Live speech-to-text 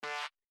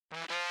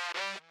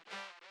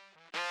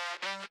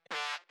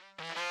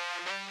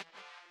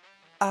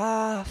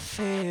I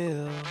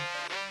feel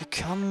you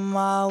come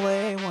my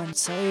way one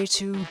day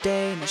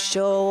today. Not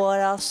sure what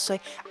I'll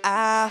say.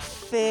 I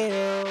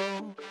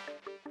feel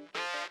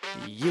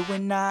you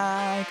and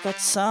I got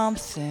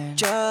something.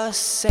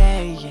 Just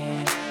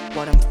saying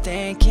what I'm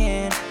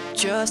thinking,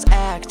 just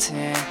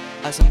acting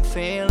as I'm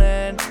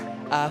feeling.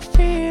 I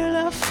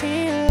feel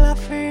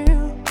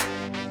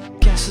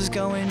Guess it's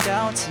going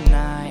down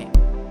tonight.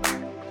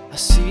 I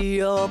see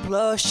your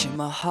blush and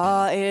my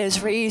heart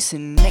is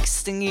racing.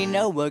 Next thing you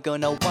know, we're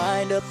gonna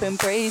wind up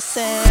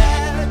embracing.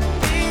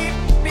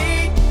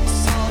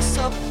 Source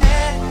of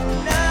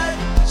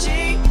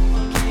energy,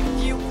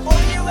 give you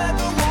all you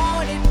ever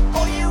wanted,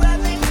 all you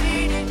ever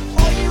needed,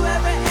 all you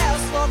ever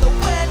asked for. The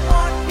when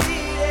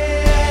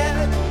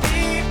unneeded.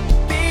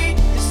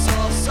 The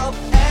source of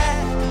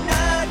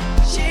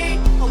energy.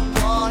 I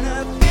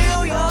wanna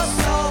fill your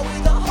soul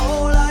with a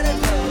whole lot of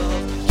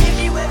love. Give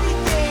you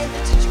everything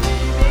that you're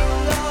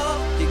dreaming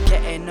of. You're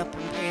getting up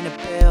and paying a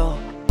bill.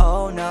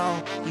 Oh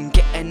no, I'm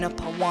getting up,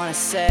 I wanna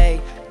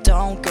say,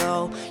 don't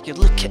go. You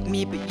look at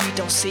me but you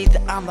don't see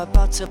that I'm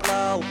about to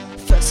blow.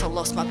 First I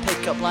lost my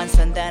pickup lines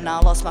and then I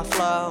lost my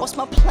flow. What's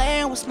my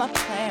plan, what's my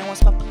plan,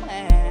 what's my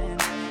plan?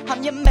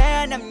 I'm your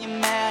man, I'm your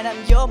man,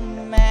 I'm your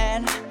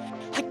man.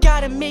 I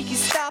gotta make you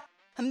stop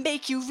and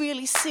make you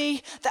really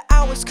see that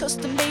I was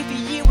custom made for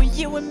you and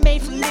you were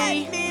made for me.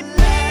 Let me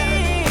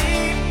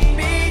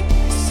be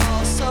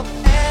source of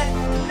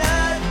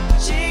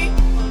energy.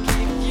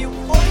 Give you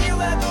all you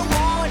ever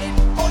wanted,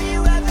 all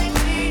you ever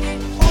needed,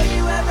 all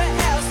you ever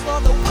asked for.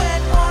 The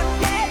when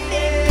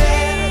unneeded.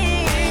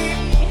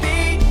 Be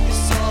the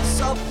source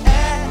of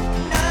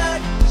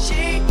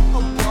energy. I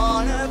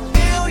wanna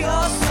fill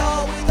your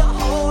soul with a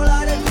whole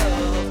lot of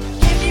love.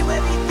 Give you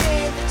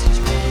everything that you're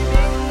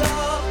dreaming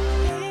of.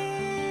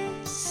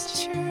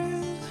 It's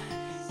true,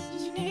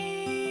 you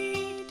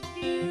need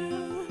you,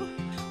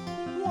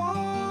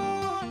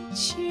 want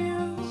you,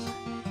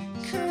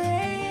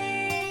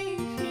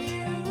 crave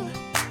you.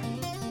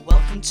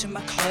 Welcome to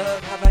my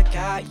club, have I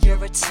got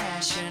your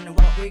attention?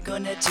 What we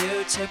gonna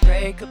do to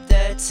break up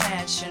the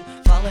tension?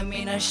 Follow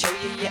me and I'll show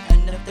you yet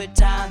another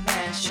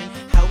dimension.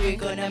 How we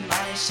gonna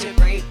manage to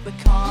break the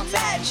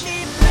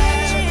convention?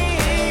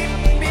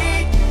 Let me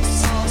be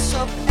source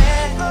of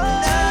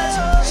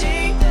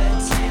energy.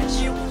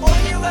 You all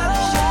you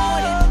ever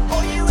wanted,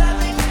 all you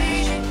ever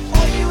needed,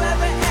 all you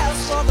ever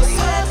asked for. The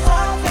when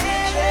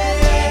unneeded.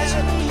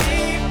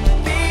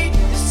 Be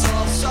the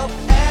source of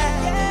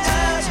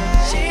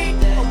energy.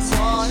 I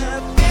wanna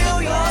fill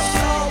your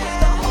soul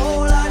with a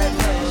whole lot of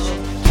love.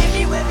 Give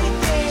you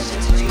everything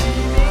that you're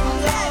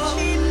dreaming of.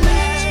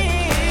 Let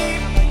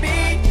me be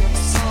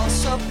the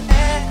source of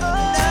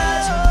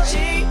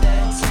energy.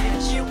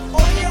 You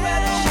all you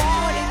ever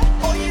wanted,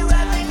 all you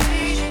ever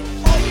needed,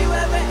 all you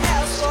ever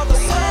asked for. The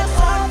when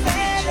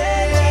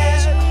unneeded.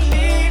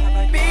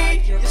 Be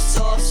the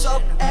source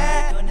of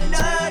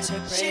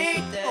energy.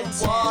 I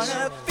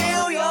wanna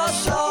fill your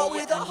soul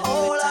with a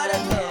whole lot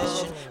of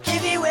love.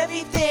 Give you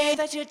everything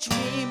that you're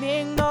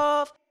dreaming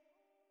of.